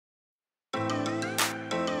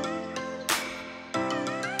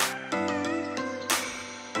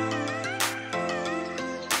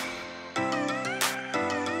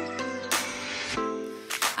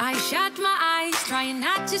shut my eyes, trying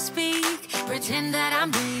not to speak, pretend that I'm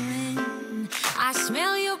dreaming. I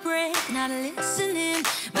smell your breath, not listening,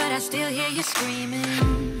 but I still hear you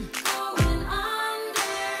screaming. Going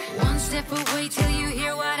under. One step away till you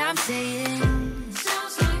hear what I'm saying.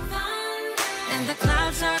 Sounds like thunder. And the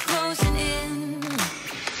clouds are closing in.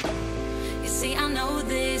 You see, I know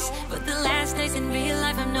this, but the last days in real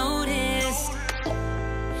life I've noticed.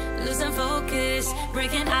 Losing focus,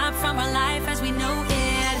 breaking up from our life as we know it.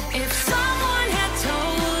 If someone had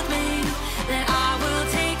told me that I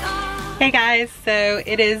will take off. Hey guys, so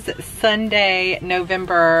it is Sunday,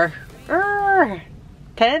 November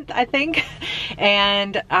 10th, I think.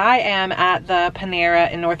 And I am at the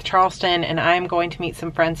Panera in North Charleston, and I'm going to meet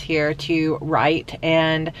some friends here to write.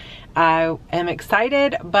 And I am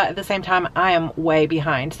excited, but at the same time, I am way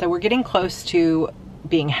behind. So we're getting close to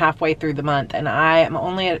being halfway through the month, and I am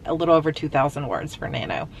only at a little over 2,000 words for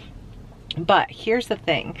Nano. But here's the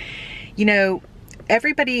thing, you know,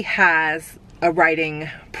 everybody has a writing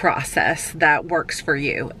process that works for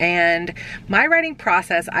you. And my writing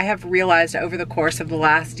process, I have realized over the course of the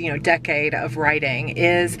last, decade of writing,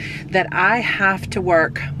 is that I have to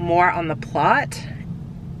work more on the plot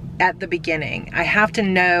at the beginning. I have to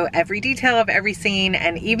know every detail of every scene,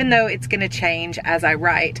 and even though it's going to change as I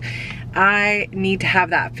write, I need to have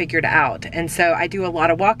that figured out. And so I do a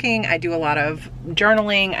lot of walking, I do a lot of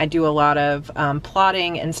journaling, I do a lot of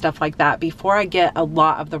plotting and stuff like that before I get a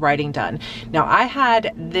lot of the writing done. Now, I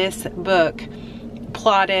had this book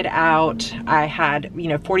plotted out. I had,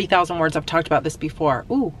 40,000 words. I've talked about this before.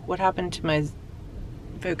 Ooh, what happened to my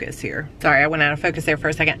focus here? Sorry, I went out of focus there for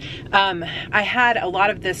a second. I had a lot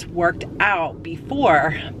of this worked out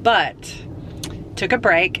before, but took a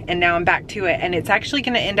break, and now I'm back to it, and it's actually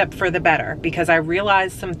going to end up for the better because I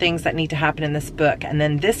realized some things that need to happen in this book. And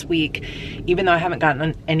then this week, even though I haven't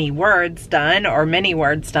gotten any words done or many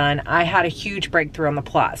words done, I had a huge breakthrough on the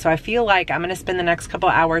plot. So I feel like I'm going to spend the next couple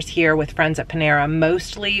hours here with friends at Panera,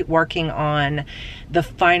 mostly working on the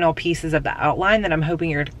final pieces of the outline that I'm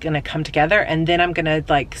hoping are going to come together, and then I'm going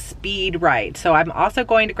to speed write. So I'm also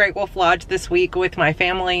going to Great Wolf Lodge this week with my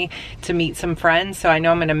family to meet some friends. So I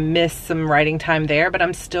know I'm going to miss some writing time there, but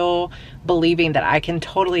I'm still believing that I can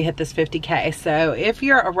totally hit this 50K. So if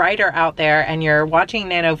you're a writer out there and you're watching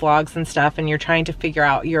Nano vlogs and stuff and you're trying to figure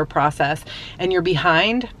out your process and you're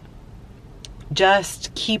behind,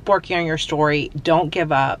 just keep working on your story. Don't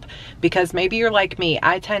give up, because maybe you're like me.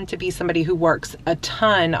 I tend to be somebody who works a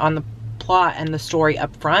ton on the plot and the story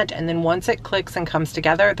up front, and then once it clicks and comes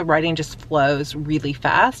together, the writing just flows really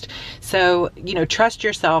fast. So, trust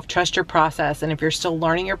yourself, trust your process, and if you're still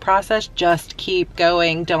learning your process, just keep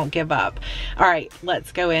going. Don't give up. All right,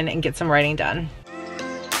 let's go in and get some writing done.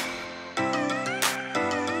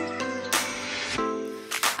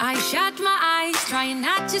 I shut my eyes, trying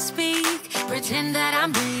not to speak, pretend that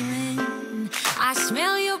I'm dreaming. I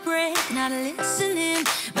smell your breath, not listening,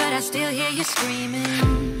 but I still hear you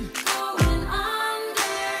screaming. Going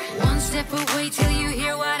under. One step away till you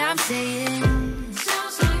hear what I'm saying.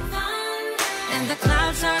 Sounds like thunder. And the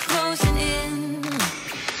clouds are closing in.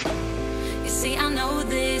 You see, I know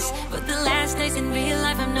this, but the last days in real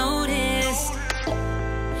life I've noticed.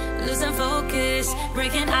 Losing focus,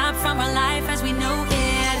 breaking up from our life as we know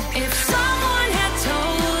it. If someone had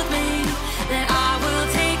told me that I will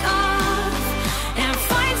take off and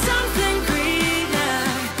find something greener,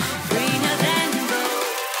 greener than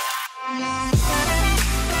gold.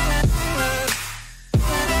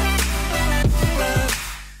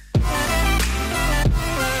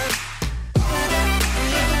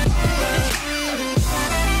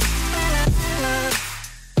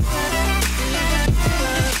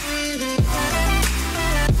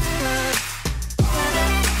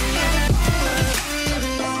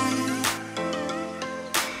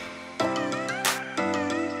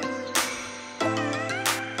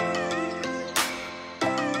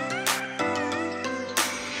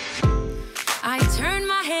 I turn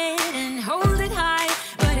my head and hold it high,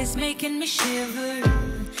 but it's making me shiver.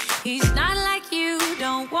 He's not like you,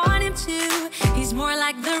 don't want him to. He's more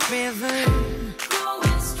like the river,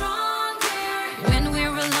 growing stronger. When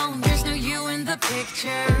we're alone, there's no you in the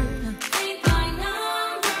picture. Ain't my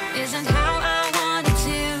number, isn't how I want it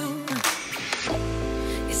to.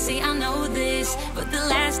 You see, I know this, but the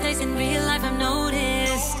last days in real life I've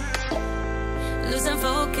noticed. Losing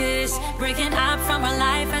focus, breaking up from our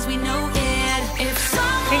life as we know it.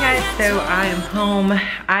 Hey guys, so I am home.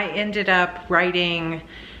 I ended up writing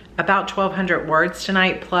about 1,200 words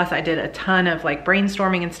tonight, plus I did a ton of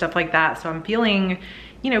brainstorming and stuff like that. So I'm feeling,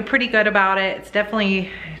 pretty good about it. It's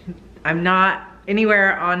definitely, I'm not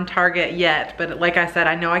anywhere on Target yet, but like I said,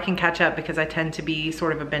 I know I can catch up because I tend to be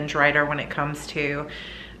sort of a binge writer when it comes to,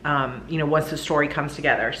 you know, once the story comes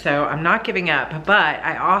together. So I'm not giving up, but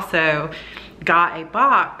I also got a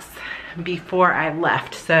box before I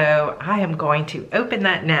left. So I am going to open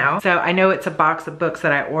that now. So I know it's a box of books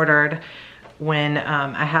that I ordered when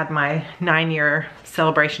I had my 9-year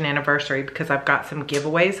celebration anniversary, because I've got some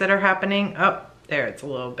giveaways that are happening. Oh, there, it's a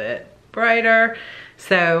little bit brighter.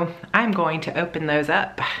 So I'm going to open those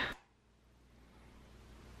up.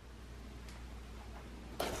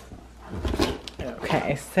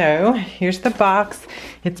 Okay, so here's the box.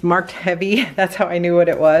 It's marked heavy. That's how I knew what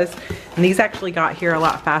it was. And these actually got here a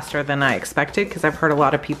lot faster than I expected, because I've heard a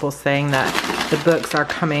lot of people saying that the books are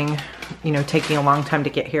coming, you know, taking a long time to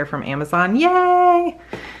get here from Amazon. Yay!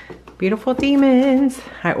 Beautiful Demons.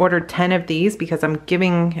 I ordered 10 of these because I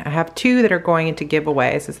have 2 that are going into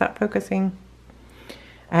giveaways. Is that focusing?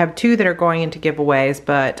 I have 2 that are going into giveaways,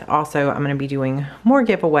 but also I'm gonna be doing more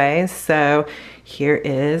giveaways. So here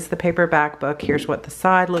is the paperback book. Here's what the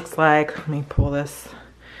side looks like. Let me pull this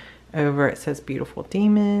over. It says Beautiful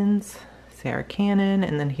Demons, Sarra Cannon,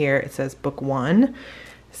 and then here it says book 1.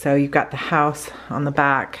 So you've got the house on the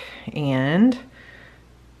back and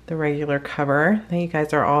the regular cover that you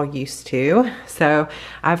guys are all used to. So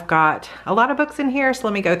I've got a lot of books in here, so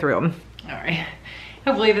let me go through them. All right,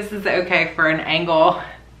 hopefully this is okay for an angle.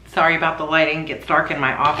 Sorry about the lighting, it gets dark in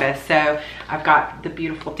my office. So I've got the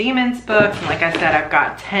Beautiful Demons books, and like I said, I've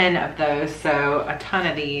got 10 of those, so a ton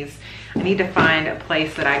of these. I need to find a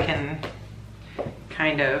place that I can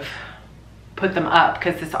kind of put them up,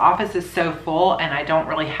 because this office is so full and I don't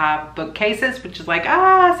really have bookcases, which is like,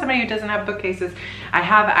 somebody who doesn't have bookcases. I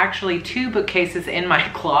have actually 2 bookcases in my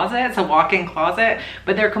closet. It's a walk-in closet,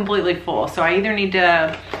 but they're completely full. So I either need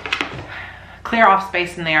to clear off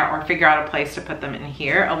space in there or figure out a place to put them in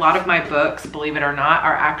here. A lot of my books, believe it or not,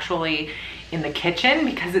 are actually in the kitchen,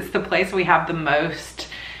 because it's the place we have the most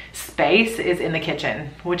space is in the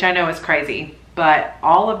kitchen, which I know is crazy. But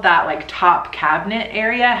all of that like top cabinet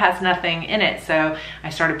area has nothing in it. So I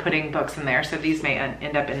started putting books in there. So these may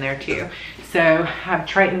end up in there too. So I have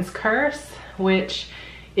Triton's Curse, which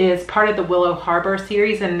is part of the Willow Harbor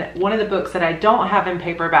series. And one of the books that I don't have in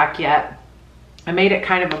paperback yet, I made it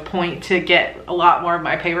kind of a point to get a lot more of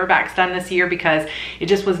my paperbacks done this year, because it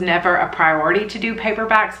just was never a priority to do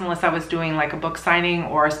paperbacks unless I was doing like a book signing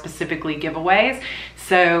or specifically giveaways.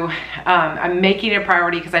 So I'm making it a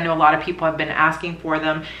priority because I know a lot of people have been asking for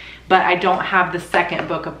them, but I don't have the second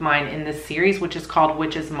book of mine in this series, which is called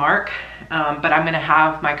Witch's Mark. But I'm gonna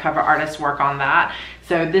have my cover artist work on that.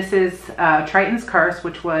 So this is Triton's Curse,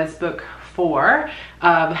 which was book 4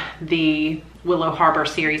 of the Willow Harbor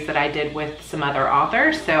series that I did with some other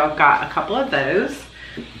authors. So I've got a couple of those.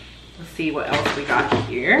 Let's see what else we got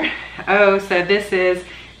here. Oh, so this is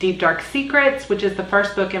Deep Dark Secrets, which is the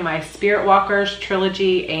first book in my Spirit Walkers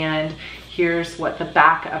trilogy. And here's what the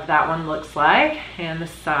back of that one looks like and the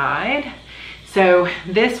side. So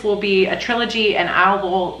this will be a trilogy, and I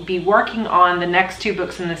will be working on the next 2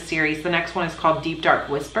 books in this series. The next one is called Deep Dark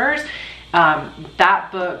Whispers. That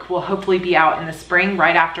book will hopefully be out in the spring,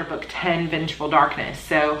 right after book 10, Vengeful Darkness.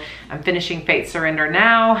 So I'm finishing Fate Surrender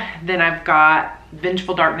now. Then I've got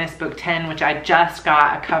Vengeful Darkness book 10, which I just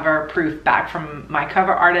got a cover proof back from my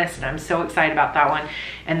cover artist, and I'm so excited about that one.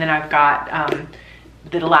 And then I've got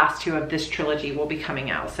the last 2 of this trilogy will be coming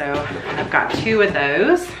out. So I've got 2 of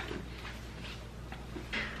those.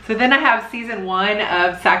 So then I have season 1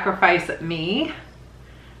 of Sacrifice Me,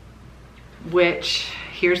 which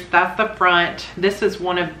that's the front. This is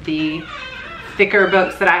one of the thicker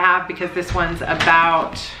books that I have, because this one's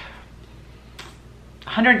about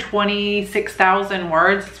 126,000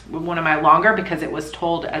 words. One of my longer, because it was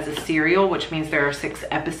told as a serial, which means there are 6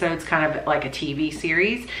 episodes, kind of like a TV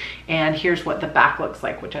series. And here's what the back looks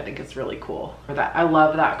like, which I think is really cool. I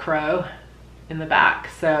love that crow in the back.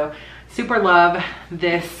 So super love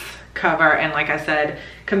this cover. And like I said,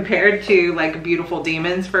 compared to like Beautiful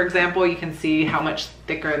Demons, for example, you can see how much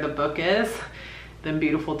thicker the book is than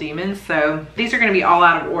Beautiful Demons. So these are going to be all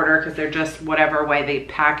out of order because they're just whatever way they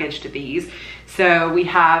packaged these. So we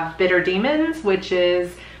have Bitter Demons, which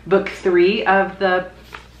is book 3 of the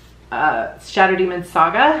Shadow Demons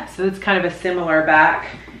Saga. So it's kind of a similar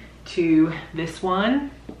back to this one,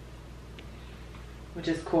 which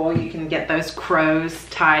is cool. You can get those crows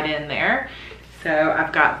tied in there. So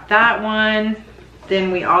I've got that one.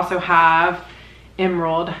 Then we also have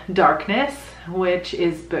Emerald Darkness, which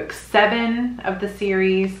is book 7 of the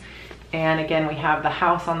series. And again, we have the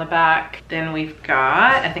house on the back. Then we've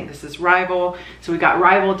got, I think this is Rival. So we got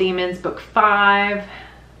Rival Demons, book 5.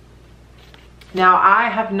 Now, I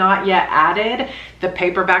have not yet added the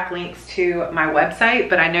paperback links to my website,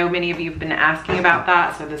 but I know many of you have been asking about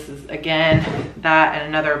that. So this is, again, that and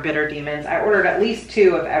another Bitter Demons. I ordered at least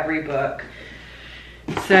 2 of every book.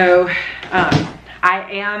 So I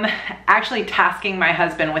am actually tasking my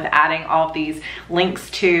husband with adding all of these links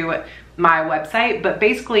to my website, but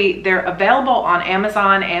basically they're available on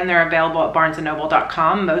Amazon and they're available at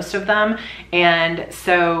barnesandnoble.com, most of them. And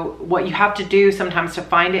so what you have to do sometimes to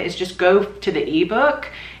find it is just go to the ebook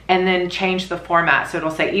and then change the format. So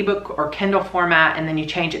it'll say ebook or Kindle format, and then you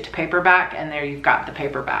change it to paperback, and there you've got the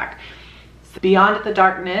paperback. So Beyond the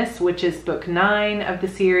Darkness, which is book 9 of the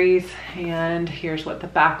series, and here's what the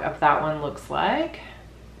back of that one looks like.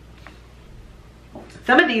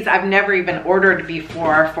 Some of these I've never even ordered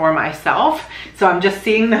before for myself, so I'm just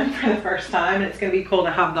seeing them for the first time, and it's going to be cool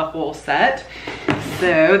to have the whole set.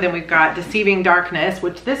 So then we've got Deceiving Darkness,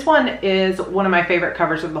 which this one is one of my favorite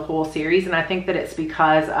covers of the whole series, and I think that it's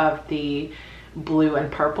because of the blue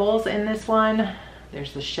and purples in this one.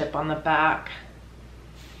 There's the ship on the back.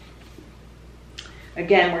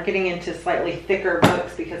 Again, we're getting into slightly thicker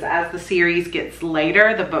books because as the series gets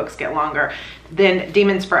later, the books get longer. Then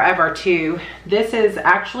Demons Forever 2. This is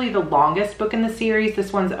actually the longest book in the series.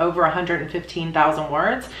 This one's over 115,000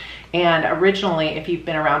 words. And originally, if you've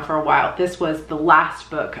been around for a while, this was the last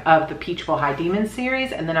book of the Peachville High Demons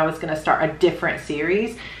series. And then I was going to start a different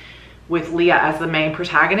series with Leah as the main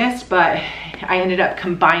protagonist. But I ended up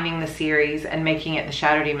combining the series and making it the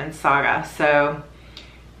Shadow Demons Saga. So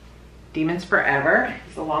Demons Forever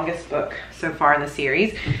is the longest book so far in the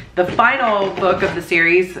series. The final book of the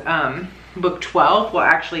series, book 12, will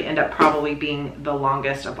actually end up probably being the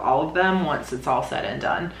longest of all of them once it's all said and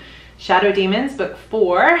done. Shadow Demons, book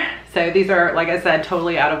 4. So these are, like I said,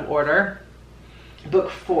 totally out of order. Book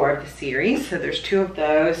 4 of the series. So there's 2 of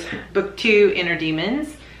those. Book 2, Inner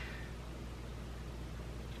Demons,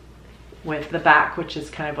 with the back, which is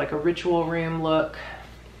kind of like a ritual room look.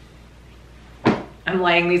 I'm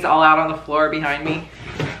laying these all out on the floor behind me.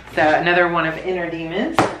 So another one of Inner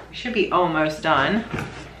Demons. We should be almost done.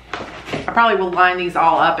 I probably will line these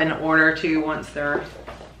all up in order too once they're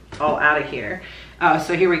all out of here. Oh,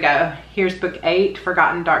 so here we go. Here's book 8,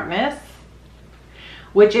 Forgotten Darkness,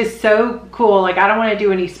 which is so cool. Like, I don't want to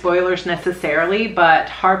do any spoilers necessarily, but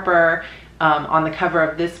Harper on the cover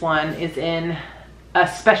of this one is in a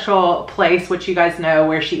special place, which you guys know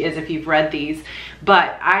where she is if you've read these.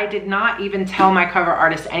 But I did not even tell my cover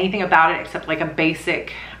artist anything about it except like a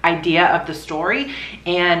basic idea of the story.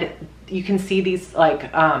 And you can see these like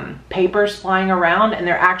papers flying around, and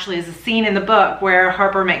there actually is a scene in the book where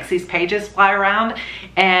Harper makes these pages fly around,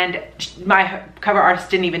 and my cover artist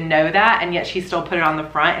didn't even know that, and yet she still put it on the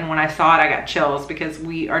front. And when I saw it, I got chills because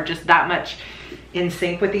we are just that much in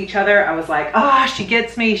sync with each other. I was like, oh, she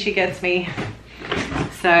gets me, she gets me.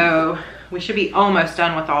 So we should be almost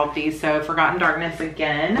done with all of these. So Forgotten Darkness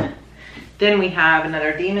again. Then we have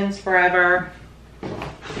another Demons Forever.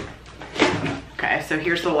 Okay, so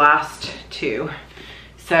here's the last 2.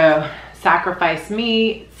 So Sacrifice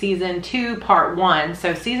Me, season 2, part 1.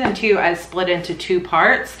 So season 2 I split into 2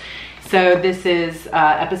 parts. So this is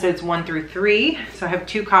episodes 1 through 3. So I have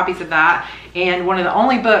 2 copies of that. And one of the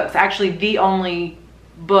only books, actually the only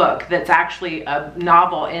book that's actually a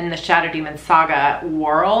novel in the Shadow Demons Saga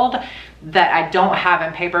world that I don't have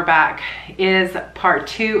in paperback is part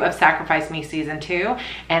 2 of Sacrifice Me season 2.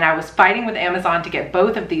 And I was fighting with Amazon to get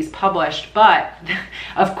both of these published, but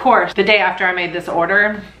of course the day after I made this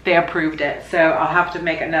order they approved it, so I'll have to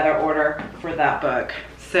make another order for that book.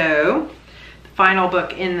 So the final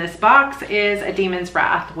book in this box is A Demon's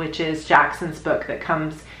Wrath, which is Jackson's book that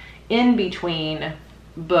comes in between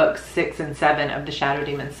books 6 and 7 of the Shadow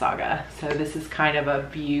Demons Saga. So this is kind of a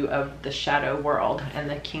view of the Shadow World and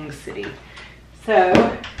the King City. So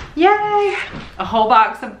yay, a whole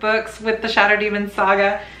box of books with the Shadow Demons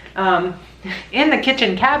Saga. In the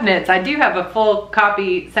kitchen cabinets I do have a full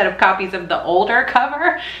set of copies of the older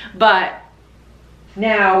cover, but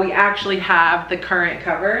now we actually have the current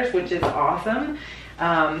covers, which is awesome.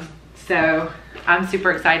 So I'm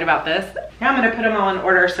super excited about this. Now I'm going to put them all in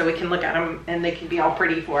order so we can look at them and they can be all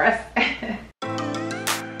pretty for us.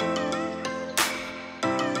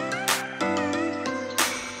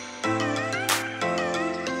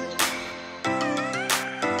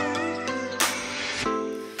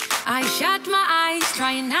 I shut my eyes,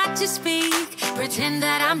 trying not to speak, pretend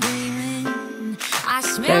that I'm dreaming. I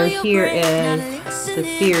smell So here is the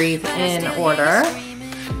series in order.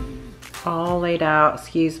 All laid out.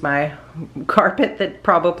 Excuse my carpet that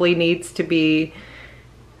probably needs to be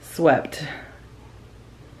swept.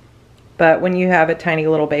 but when you have a tiny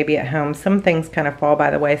little baby at home, some things kind of fall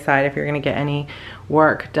by the wayside if you're gonna get any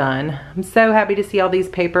work done. I'm so happy to see all these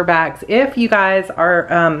paperbacks. If you guys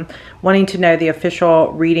are wanting to know the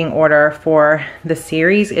official reading order for the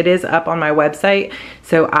series, it is up on my website,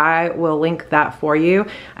 so I will link that for you.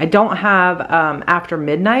 I don't have After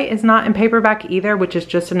Midnight is not in paperback either, which is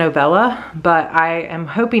just a novella, but I am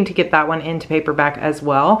hoping to get that one into paperback as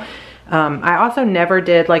well. I also never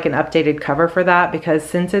did like an updated cover for that, because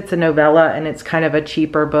since it's a novella and it's kind of a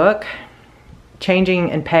cheaper book,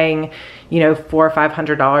 changing and paying, you know, $400 or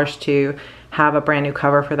 $500 to have a brand new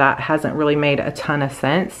cover for that hasn't really made a ton of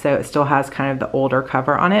sense. So it still has kind of the older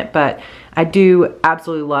cover on it, but I do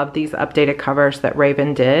absolutely love these updated covers that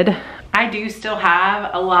Raven did. I do still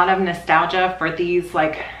have a lot of nostalgia for these.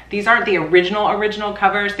 Like, these aren't the original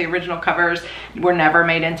covers. The original covers were never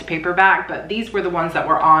made into paperback, but these were the ones that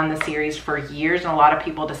were on the series for years, and a lot of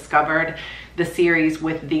people discovered the series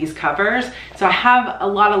with these covers. So I have a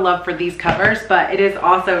lot of love for these covers, but it is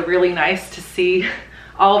also really nice to see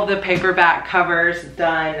all of the paperback covers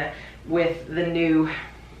done with the new,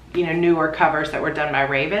 you know, newer covers that were done by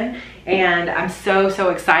Raven. And I'm so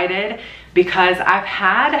excited, because I've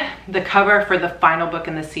had the cover for the final book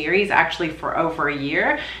in the series actually for over a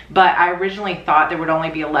year, but I originally thought there would only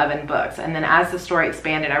be 11 books. And then as the story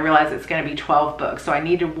expanded, I realized it's gonna be 12 books. So I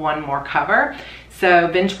needed one more cover. So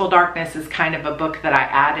Vengeful Darkness is kind of a book that I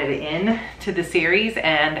added in to the series.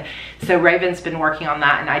 And so Raven's been working on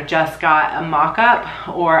that, and I just got a mock-up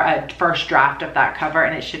or a first draft of that cover,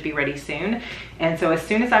 and it should be ready soon. And so as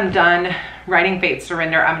soon as I'm done writing Fate's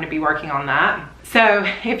Surrender, I'm gonna be working on that. So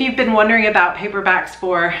if you've been wondering about paperbacks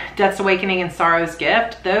for Death's Awakening and Sorrow's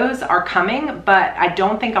Gift, those are coming, but I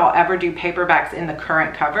don't think I'll ever do paperbacks in the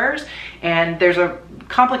current covers. And there's a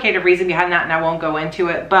complicated reason behind that, and I won't go into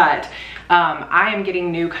it, but I am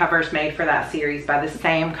getting new covers made for that series by the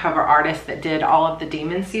same cover artist that did all of the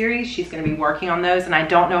Demon series. She's going to be working on those, and I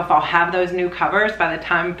don't know if I'll have those new covers by the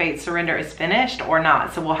time Fate's Surrender is finished or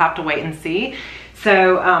not, so we'll have to wait and see.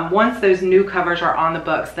 So once those new covers are on the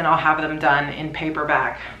books, then I'll have them done in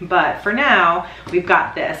paperback. But for now, we've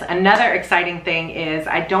got this. Another exciting thing is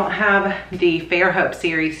I don't have the Fairhope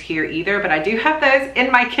series here either, but I do have those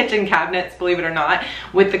in my kitchen cabinets, believe it or not,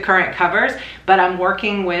 with the current covers. But I'm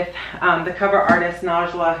working with the cover artist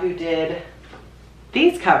Najla, who did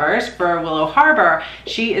these covers for Willow Harbor.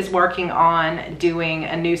 She is working on doing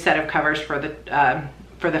a new set of covers for the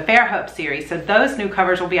Fairhope series. So those new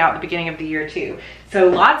covers will be out at the beginning of the year too. So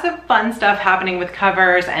lots of fun stuff happening with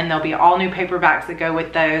covers, and there'll be all new paperbacks that go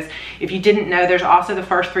with those. If you didn't know, there's also the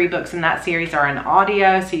first 3 books in that series are in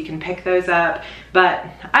audio, so you can pick those up. But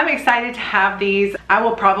I'm excited to have these. I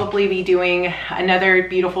will probably be doing another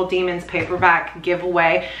Beautiful Demons paperback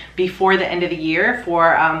giveaway before the end of the year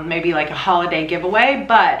for maybe like a holiday giveaway.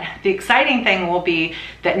 But the exciting thing will be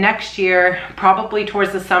that next year, probably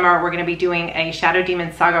towards the summer, we're gonna be doing a Shadow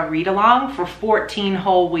Demons Saga read-along for 14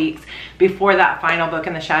 whole weeks before that final book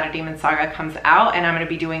in the Shadow Demons Saga comes out. And I'm going to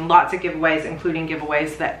be doing lots of giveaways, including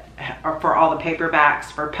giveaways that are for all the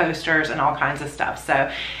paperbacks, for posters, and all kinds of stuff.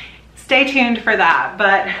 So stay tuned for that.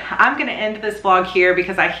 But I'm going to end this vlog here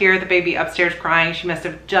because I hear the baby upstairs crying. She must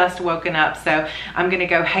have just woken up, so I'm going to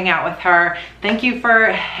go hang out with her. Thank you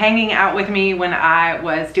for hanging out with me when I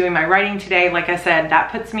was doing my writing today. Like I said,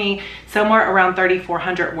 that puts me somewhere around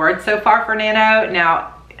 3,400 words so far for Nano.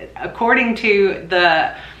 Now, according to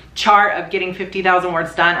the chart of getting 50,000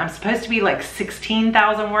 words done, I'm supposed to be like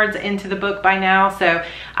 16,000 words into the book by now, so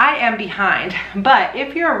I am behind. But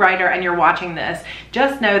if you're a writer and you're watching this,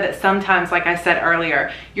 just know that sometimes, like I said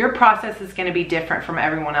earlier, your process is going to be different from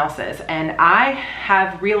everyone else's. And I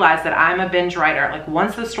have realized that I'm a binge writer. Like,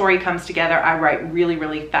 once the story comes together, I write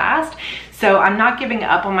really fast. So I'm not giving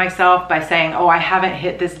up on myself by saying, oh, I haven't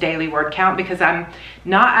hit this daily word count, because I'm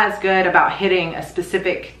not as good about hitting a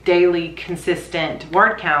specific daily consistent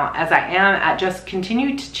word count as I am at just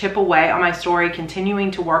continuing to chip away on my story, continuing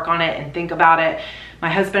to work on it and think about it. My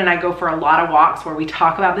husband and I go for a lot of walks where we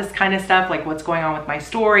talk about this kind of stuff, like what's going on with my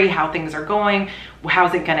story, how things are going,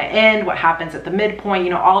 how's it gonna end, what happens at the midpoint, you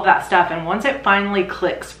know, all of that stuff. And once it finally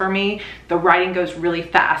clicks for me, the writing goes really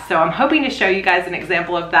fast. So I'm hoping to show you guys an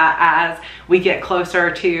example of that as we get closer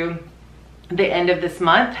to the end of this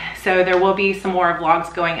month. So there will be some more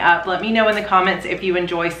vlogs going up. Let me know in the comments if you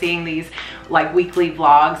enjoy seeing these like weekly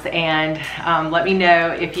vlogs, and let me know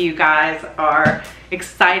if you guys are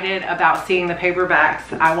excited about seeing the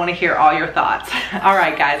paperbacks. I want to hear all your thoughts. All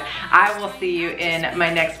right, guys, I will see you in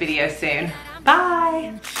my next video soon.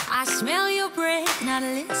 Bye. I smell your breath, not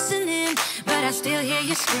listening, but I still hear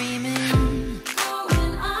you screaming.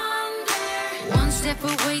 Going under. One step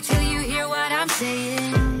away till you hear what I'm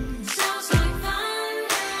saying.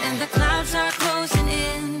 and the clouds are closing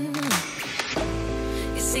in.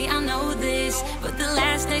 You see, I know this, but the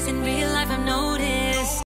last days in real life I've noticed